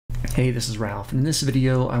Hey, this is Ralph, and in this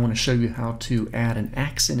video I want to show you how to add an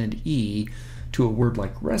accented E to a word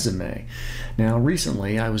like resume. Now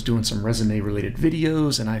recently I was doing some resume related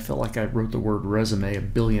videos and I felt like I wrote the word resume a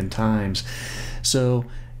billion times. So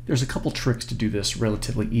there's a couple tricks to do this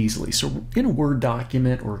relatively easily. So in a Word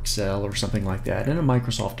document or Excel or something like that, in a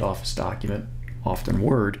Microsoft Office document, often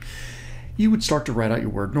Word, you would start to write out your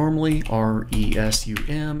word normally,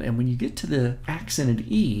 R-E-S-U-M, and when you get to the accented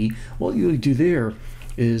E, what you do there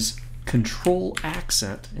is Control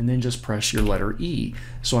Accent and then just press your letter E.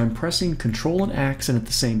 So I'm pressing Control and Accent at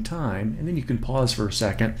the same time, and then you can pause for a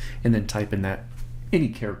second and then type in that any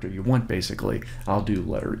character you want basically. I'll do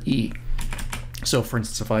letter E. So for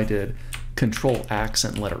instance, if I did Control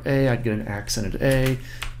Accent letter A, I'd get an accented A,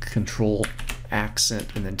 Control Accent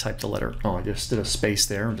and then type the letter, oh, I just did a space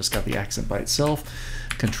there and just got the accent by itself.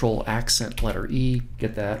 Control Accent letter E,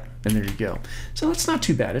 get that, and there you go. So that's not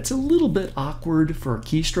too bad. It's a little bit awkward for a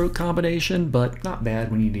keystroke combination, but not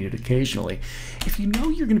bad when you need it occasionally. If you know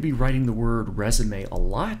you're going to be writing the word resume a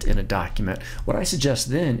lot in a document, what I suggest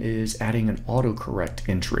then is adding an AutoCorrect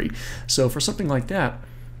entry. So for something like that,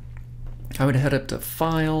 I would head up to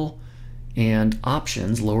File and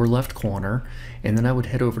Options, lower left corner, and then I would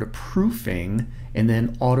head over to Proofing and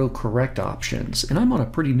then AutoCorrect options. And I'm on a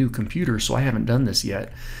pretty new computer, so I haven't done this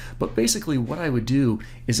yet. But basically what I would do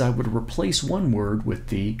is I would replace one word with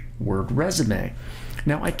the word resume.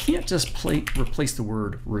 Now I can't just replace the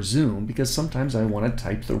word resume because sometimes I want to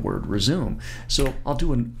type the word resume. So I'll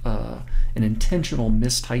do an intentional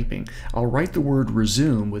mistyping. I'll write the word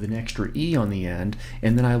resume with an extra E on the end,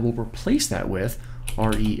 and then I will replace that with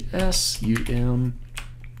R-E-S-U-M,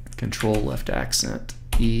 Control Left Accent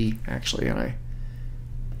E, actually, and I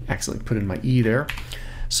accidentally put in my E there.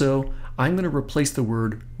 So I'm going to replace the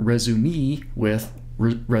word resume with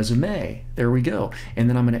resume. There we go. And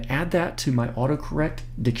then I'm going to add that to my AutoCorrect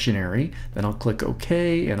dictionary. Then I'll click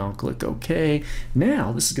OK and I'll click OK.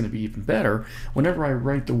 Now this is going to be even better. Whenever I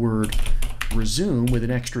write the word resume with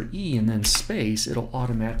an extra E and then space, it'll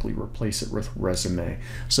automatically replace it with resume.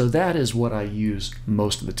 So that is what I use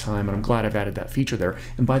most of the time, and I'm glad I've added that feature there.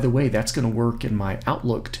 And by the way, that's going to work in my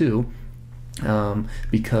Outlook too,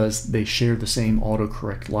 because they share the same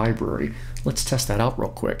AutoCorrect library. Let's test that out real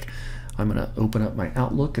quick. I'm going to open up my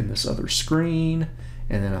Outlook in this other screen,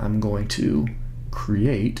 and then I'm going to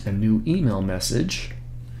create a new email message.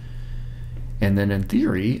 And then in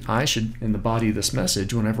theory, I should, in the body of this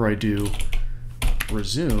message, whenever I do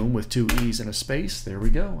resume with two E's and a space, there we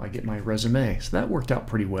go, I get my resume. So that worked out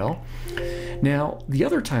pretty well. Now, the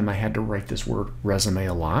other time I had to write this word resume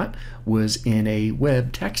a lot was in a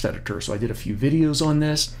web text editor. So I did a few videos on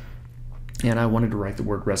this, and I wanted to write the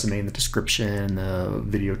word resume in the description, the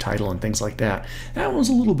video title, and things like that. That one was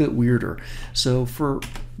a little bit weirder. So for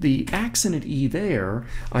the accented E there,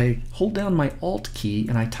 I hold down my Alt key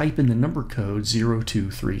and I type in the number code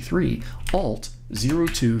 0233. Alt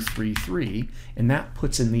 0233, and that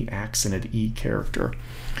puts in the accented E character.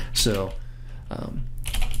 So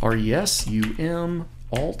R-E-S-U-M,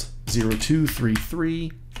 Alt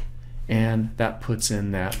 0233, and that puts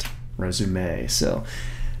in that resume. So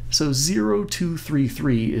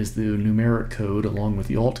 0233 is the numeric code along with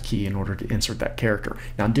the Alt key in order to insert that character.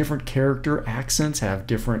 Now different character accents have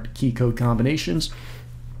different key code combinations.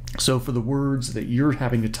 So for the words that you're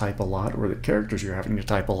having to type a lot, or the characters you're having to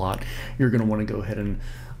type a lot, you're going to want to go ahead and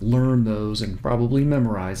learn those and probably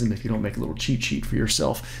memorize them if you don't make a little cheat sheet for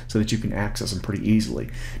yourself so that you can access them pretty easily.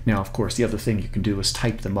 Now, of course, the other thing you can do is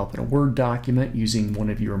type them up in a Word document using one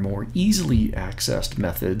of your more easily accessed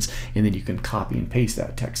methods, and then you can copy and paste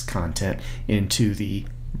that text content into the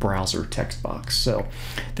browser text box. So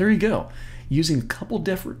there you go. Using a couple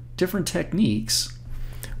different techniques,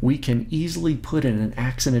 we can easily put in an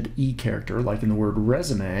accented E character like in the word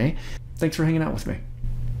resume. Thanks for hanging out with me.